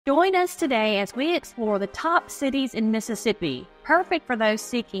Join us today as we explore the top cities in Mississippi, perfect for those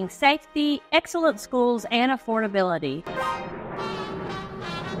seeking safety, excellent schools, and affordability.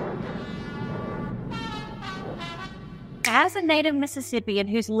 As a native Mississippian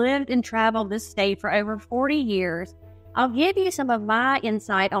who's lived and traveled this state for over 40 years, I'll give you some of my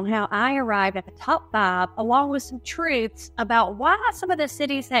insight on how I arrived at the top 5, along with some truths about why some of the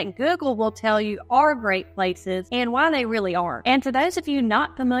cities that Google will tell you are great places and why they really aren't. And to those of you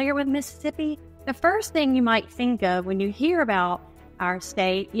not familiar with Mississippi, the first thing you might think of when you hear about our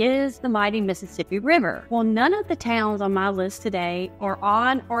state is the mighty Mississippi River. Well, none of the towns on my list today are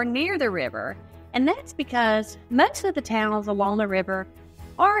on or near the river, and that's because most of the towns along the river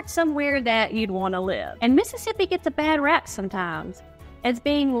aren't somewhere that you'd want to live. And Mississippi gets a bad rap sometimes as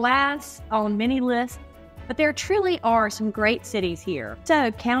being last on many lists, but there truly are some great cities here. So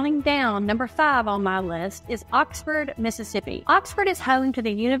counting down, number 5 on my list is Oxford, Mississippi. Oxford is home to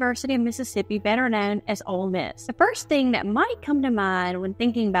the University of Mississippi, better known as Ole Miss. The first thing that might come to mind when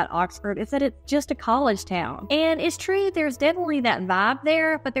thinking about Oxford is that it's just a college town. And it's true, there's definitely that vibe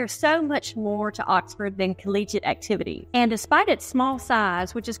there, but there's so much more to Oxford than collegiate activity. And despite its small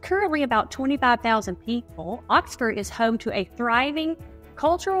size, which is currently about 25,000 people, Oxford is home to a thriving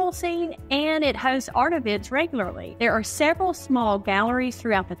cultural scene, and it hosts art events regularly. There are several small galleries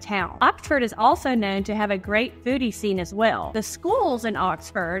throughout the town. Oxford is also known to have a great foodie scene as well. The schools in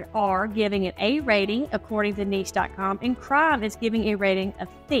Oxford are giving an A rating according to niche.com, and crime is giving a rating of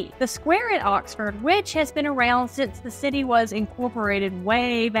C. The square in Oxford, which has been around since the city was incorporated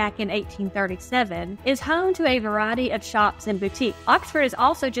way back in 1837, is home to a variety of shops and boutiques. Oxford is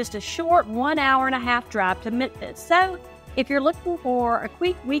also just a short 1.5-hour drive to Memphis, so if you're looking for a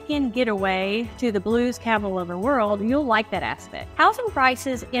quick weekend getaway to the blues capital of the world, you'll like that aspect. Housing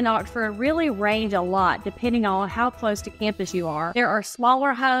prices in Oxford really range a lot depending on how close to campus you are. There are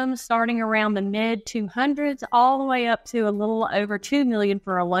smaller homes starting around the mid-200s all the way up to a little over $2 million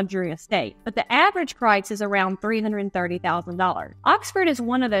for a luxury estate. But the average price is around $330,000. Oxford is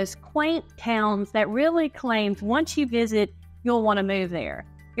one of those quaint towns that really claims once you visit, you'll want to move there.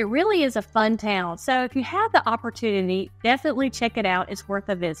 It really is a fun town, so if you have the opportunity, definitely check it out. It's worth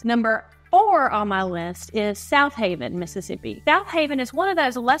a visit. Number 4 on my list is South Haven, Mississippi. South Haven is one of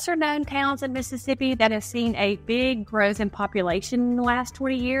those lesser-known towns in Mississippi that has seen a big growth in population in the last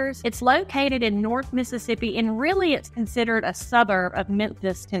 20 years. It's located in North Mississippi, and really it's considered a suburb of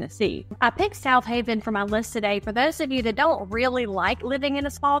Memphis, Tennessee. I picked South Haven for my list today for those of you that don't really like living in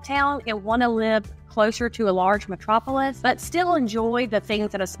a small town and want to live closer to a large metropolis, but still enjoy the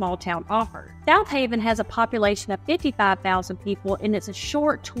things that a small town offers. South Haven has a population of 55,000 people, and it's a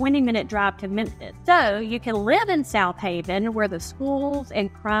short 20-minute drive to Memphis. So you can live in South Haven, where the schools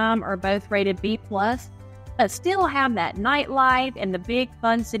and crime are both rated B+, but still have that nightlife and the big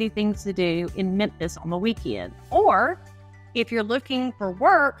fun city things to do in Memphis on the weekend. Or if you're looking for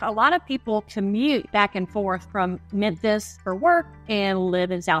work, a lot of people commute back and forth from Memphis for work and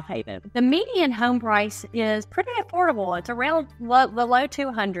live in South Haven. The median home price is pretty affordable. It's around the low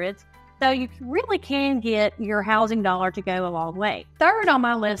 200s, so you really can get your housing dollar to go a long way. Third on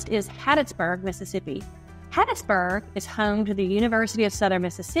my list is Hattiesburg, Mississippi. Hattiesburg is home to the University of Southern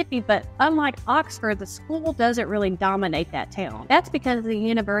Mississippi, but unlike Oxford, the school doesn't really dominate that town. That's because the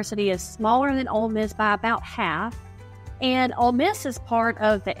university is smaller than Ole Miss by about half, and Ole Miss is part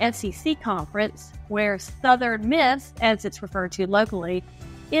of the SEC conference, where Southern Miss, as it's referred to locally,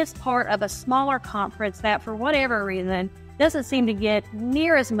 is part of a smaller conference that, for whatever reason, doesn't seem to get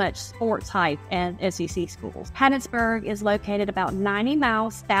near as much sports hype as SEC schools. Hattiesburg is located about 90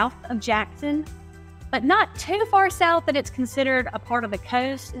 miles south of Jackson, but not too far south that it's considered a part of the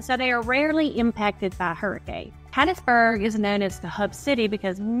coast, and so they are rarely impacted by hurricanes. Hattiesburg is known as the Hub City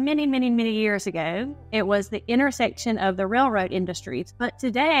because many, many, many years ago, it was the intersection of the railroad industries. But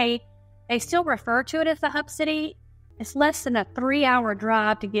today, they still refer to it as the Hub City. It's less than a 3-hour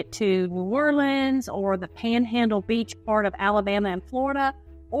drive to get to New Orleans or the Panhandle Beach part of Alabama and Florida,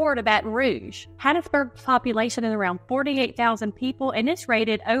 or to Baton Rouge. Hattiesburg's population is around 48,000 people, and it's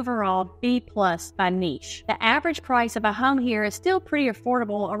rated overall B+ by Niche. The average price of a home here is still pretty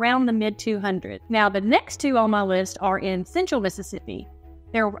affordable, around the mid-200s. Now, the next 2 on my list are in Central Mississippi.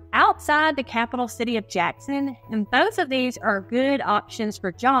 They're outside the capital city of Jackson, and both of these are good options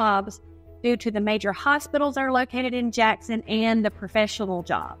for jobs due to the major hospitals that are located in Jackson and the professional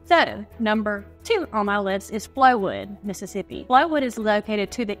jobs. So, number 2 on my list is Flowood, Mississippi. Flowood is located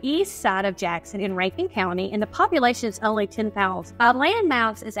to the east side of Jackson in Rankin County, and the population is only 10,000. By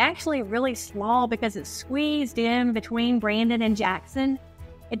landmass, it's actually really small because it's squeezed in between Brandon and Jackson.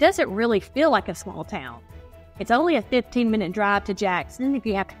 It doesn't really feel like a small town. It's only a 15-minute drive to Jackson if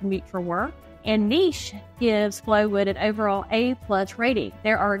you have to commute for work. And Niche gives Flowood an overall A+ rating.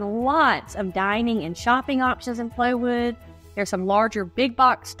 There are lots of dining and shopping options in Flowood. There's some larger big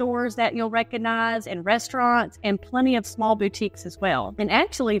box stores that you'll recognize and restaurants and plenty of small boutiques as well. And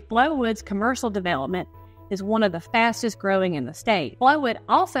actually, Flowood's commercial development is one of the fastest growing in the state. Flowood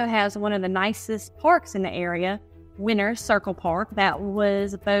also has one of the nicest parks in the area, Winner's Circle Park, that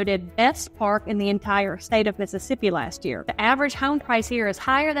was voted best park in the entire state of Mississippi last year. The average home price here is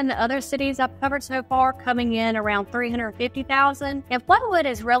higher than the other cities I've covered so far, coming in around $350,000. And Flowood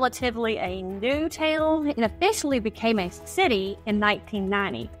is relatively a new town and officially became a city in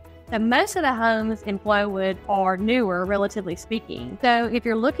 1990. So most of the homes in Flowood are newer, relatively speaking. So if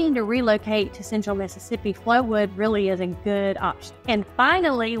you're looking to relocate to central Mississippi, Flowood really is a good option. And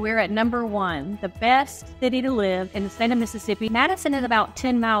finally, we're at number 1, the best city to live in the state of Mississippi. Madison is about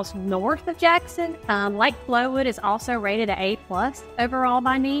 10 miles north of Jackson. Like Flowood, is also rated an A+ overall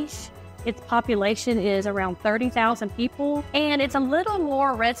by Niche. Its population is around 30,000 people, and it's a little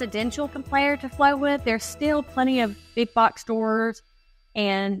more residential compared to Flowood. There's still plenty of big box stores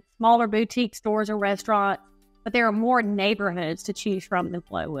and smaller boutique stores or restaurants, but there are more neighborhoods to choose from than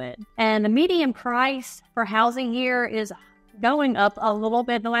Flowood. And the median price for housing here is going up a little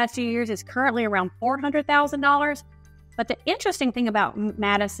bit in the last few years. It's currently around $400,000. But the interesting thing about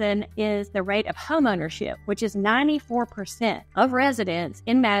Madison is the rate of home ownership, which is 94% of residents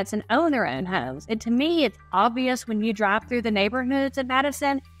in Madison own their own homes. And to me, it's obvious when you drive through the neighborhoods in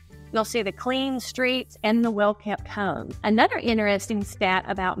Madison. You'll see the clean streets and the well-kept homes. Another interesting stat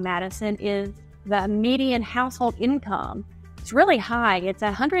about Madison is the median household income. It's really high. It's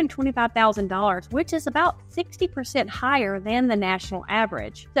 $125,000, which is about 60% higher than the national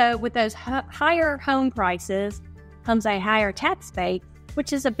average. So with those higher home prices comes a higher tax base,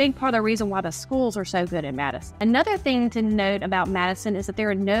 which is a big part of the reason why the schools are so good in Madison. Another thing to note about Madison is that there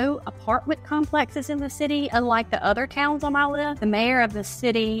are no apartment complexes in the city, unlike the other towns on my list. The mayor of the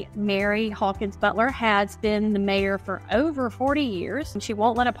city, Mary Hawkins Butler, has been the mayor for over 40 years. She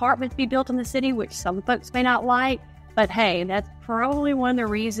won't let apartments be built in the city, which some folks may not like, but hey, that's probably one of the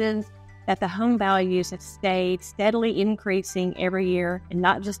reasons that the home values have stayed steadily increasing every year, and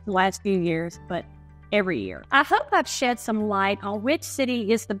not just the last few years, but every year. I hope I've shed some light on which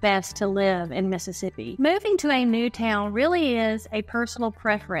city is the best to live in Mississippi. Moving to a new town really is a personal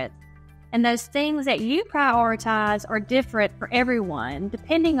preference, and those things that you prioritize are different for everyone,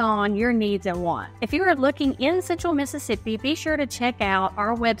 depending on your needs and wants. If you are looking in central Mississippi, be sure to check out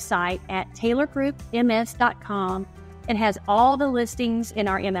our website at taylorgroupms.com. It has all the listings in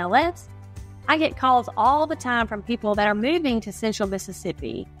our MLS. I get calls all the time from people that are moving to central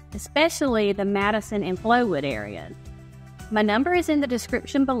Mississippi, especially the Madison and Flowood areas. My number is in the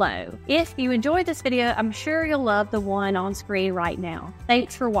description below. If you enjoyed this video, I'm sure you'll love the one on screen right now.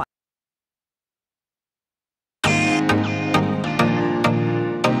 Thanks for watching.